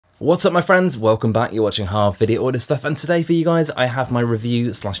What's up my friends, welcome back, you're watching Harv Video Order Stuff, and today for you guys I have my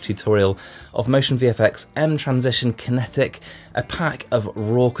review / tutorial of Motion VFX mTransition Kinetic, a pack of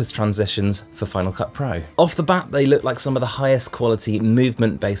raucous transitions for Final Cut Pro. Off the bat they look like some of the highest quality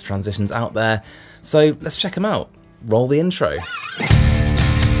movement based transitions out there, so let's check them out. Roll the intro.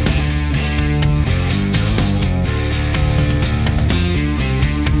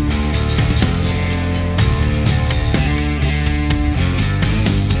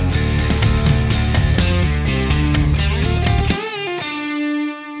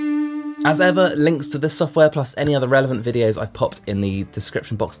 As ever, links to this software plus any other relevant videos I've popped in the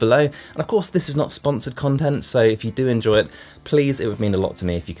description box below. And of course, this is not sponsored content, so if you do enjoy it, please, it would mean a lot to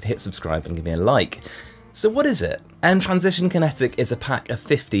me if you could hit subscribe and give me a like. So what is it? mTransition Kinetic is a pack of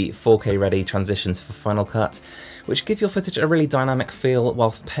 50 4K ready transitions for Final Cut, which give your footage a really dynamic feel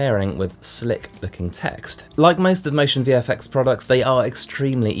whilst pairing with slick looking text. Like most of Motion VFX products, they are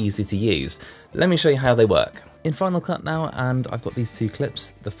extremely easy to use. Let me show you how they work. In Final Cut now, and I've got these two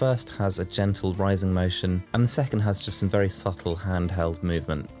clips. The first has a gentle rising motion, and the second has just some very subtle handheld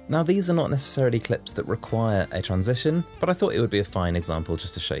movement. Now these are not necessarily clips that require a transition, but I thought it would be a fine example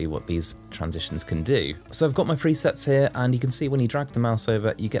just to show you what these transitions can do. So I've got my presets here, and you can see when you drag the mouse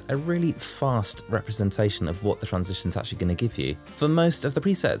over, you get a really fast representation of what the transition's actually going to give you. For most of the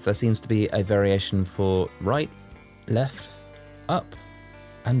presets, there seems to be a variation for right, left, up,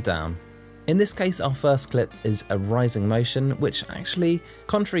 and down. In this case, our first clip is a rising motion, which actually,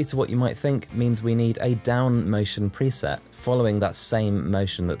 contrary to what you might think, means we need a down motion preset following that same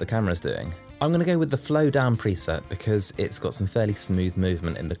motion that the camera's doing. I'm going to go with the flow down preset because it's got some fairly smooth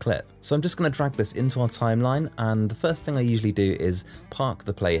movement in the clip. So I'm just going to drag this into our timeline, and the first thing I usually do is park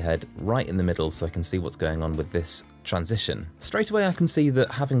the playhead right in the middle so I can see what's going on with this transition. Straight away I can see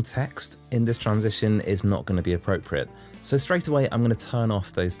that having text in this transition is not going to be appropriate. So straight away I'm going to turn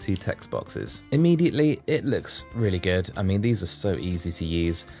off those two text boxes. Immediately it looks really good. I mean, these are so easy to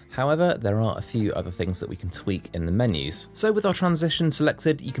use. However, there are a few other things that we can tweak in the menus. So with our transition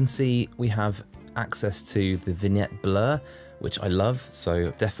selected, you can see we have access to the vignette blur, which I love,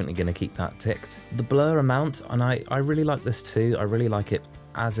 so definitely going to keep that ticked. The blur amount, and I really like this too. I really like it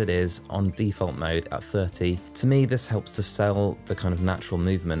as it is on default mode at 30. To me, this helps to sell the kind of natural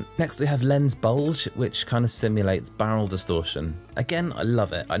movement. Next we have lens bulge, which kind of simulates barrel distortion. Again, I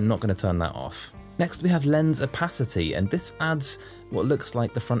love it. I'm not going to turn that off. Next we have lens opacity, and this adds what looks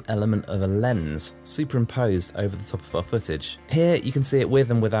like the front element of a lens superimposed over the top of our footage. Here you can see it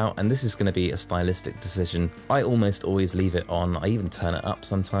with and without, and this is going to be a stylistic decision. I almost always leave it on. I even turn it up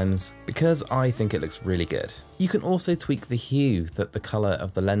sometimes because I think it looks really good. You can also tweak the hue that the colour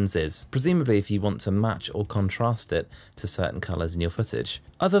of the lens is, presumably if you want to match or contrast it to certain colours in your footage.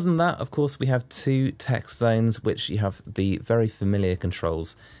 Other than that, of course, we have two text zones, which you have the very familiar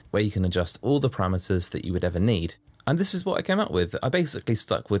controls where you can adjust all the parameters that you would ever need. And this is what I came up with. I basically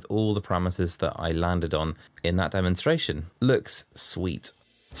stuck with all the parameters that I landed on in that demonstration. Looks sweet.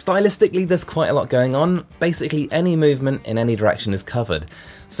 Stylistically, there's quite a lot going on. Basically, any movement in any direction is covered.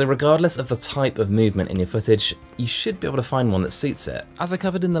 So regardless of the type of movement in your footage, you should be able to find one that suits it. As I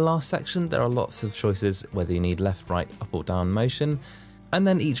covered in the last section, there are lots of choices whether you need left, right, up or down motion, and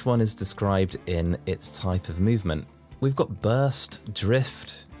then each one is described in its type of movement. We've got burst,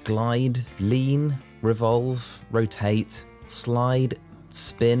 drift, glide, lean, revolve, rotate, slide,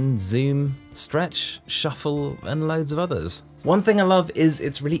 spin, zoom, stretch, shuffle, and loads of others. One thing I love is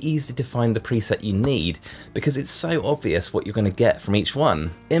it's really easy to find the preset you need because it's so obvious what you're going to get from each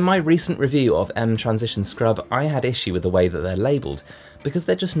one. In my recent review of mTransition Scrub, I had issue with the way that they're labelled because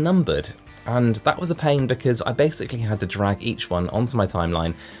they're just numbered. And that was a pain because I basically had to drag each one onto my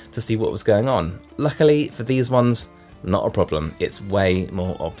timeline to see what was going on. Luckily for these ones, not a problem, it's way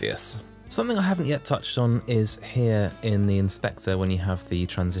more obvious. Something I haven't yet touched on is here in the inspector when you have the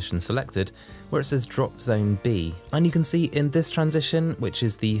transition selected, where it says drop zone B. And you can see in this transition, which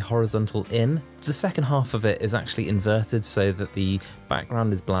is the horizontal in, the second half of it is actually inverted so that the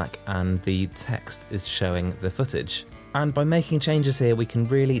background is black and the text is showing the footage. And by making changes here, we can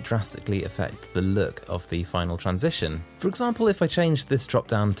really drastically affect the look of the final transition. For example, if I change this drop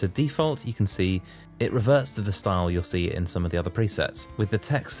down to default, you can see it reverts to the style you'll see in some of the other presets, with the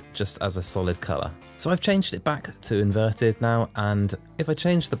text just as a solid colour. So I've changed it back to inverted now, and if I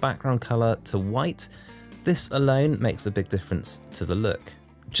change the background colour to white, this alone makes a big difference to the look.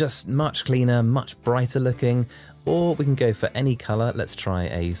 Just much cleaner, much brighter looking, or we can go for any colour. Let's try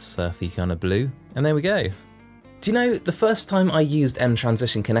a surfy kind of blue, and there we go. Do you know, the first time I used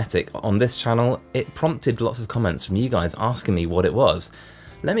mTransition Kinetic on this channel, it prompted lots of comments from you guys asking me what it was.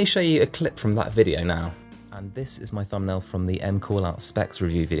 Let me show you a clip from that video now. And this is my thumbnail from the mCallout Specs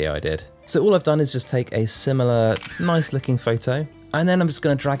review video I did. So all I've done is just take a similar nice looking photo, and then I'm just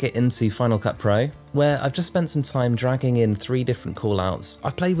going to drag it into Final Cut Pro, where I've just spent some time dragging in 3 different callouts.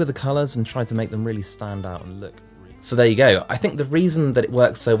 I've played with the colours and tried to make them really stand out and look. So there you go. I think the reason that it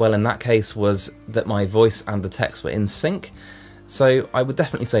worked so well in that case was that my voice and the text were in sync. So I would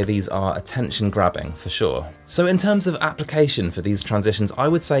definitely say these are attention grabbing for sure. So in terms of application for these transitions, I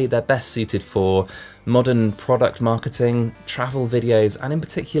would say they're best suited for modern product marketing, travel videos, and in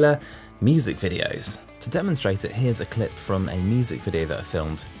particular, music videos. To demonstrate it, here's a clip from a music video that I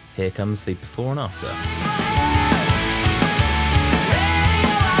filmed. Here comes the before and after.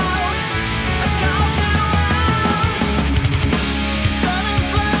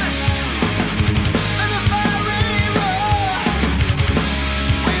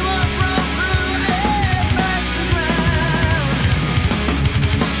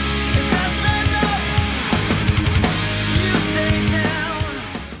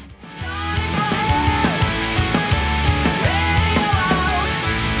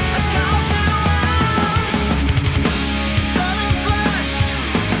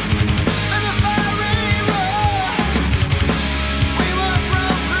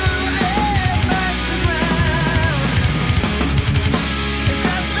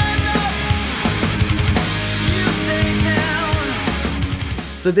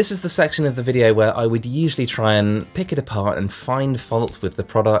 So this is the section of the video where I would usually try and pick it apart and find fault with the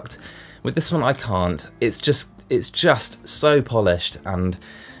product. With this one I can't. It's just so polished, and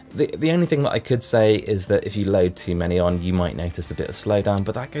the only thing that I could say is that if you load too many on, you might notice a bit of slowdown,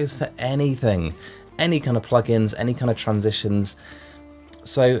 but that goes for anything. Any kind of plugins, any kind of transitions.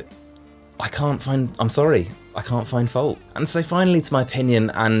 So I'm sorry, I can't find fault. And so finally, to my opinion,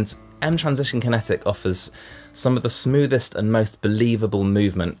 and mTransition Kinetic offers some of the smoothest and most believable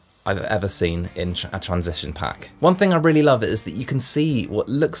movement I've ever seen in a transition pack. One thing I really love is that you can see what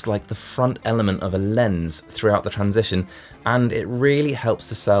looks like the front element of a lens throughout the transition, and it really helps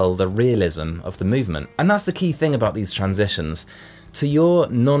to sell the realism of the movement. And that's the key thing about these transitions. To your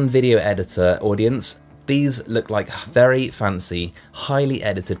non-video editor audience, these look like very fancy, highly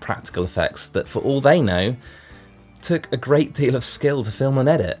edited practical effects that, for all they know, took a great deal of skill to film and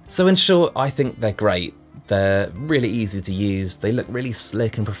edit. So in short, I think they're great. They're really easy to use, they look really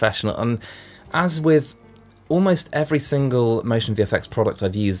slick and professional, and as with almost every single motion VFX product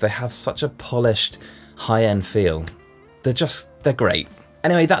I've used, they have such a polished, high-end feel. They're great.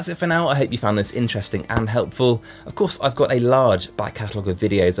 Anyway, that's it for now. I hope you found this interesting and helpful. Of course, I've got a large back catalogue of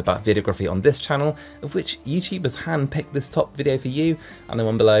videos about videography on this channel, of which YouTube has handpicked this top video for you, and the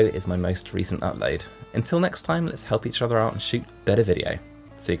one below is my most recent upload. Until next time, let's help each other out and shoot better video.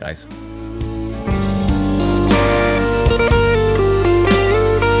 See you guys.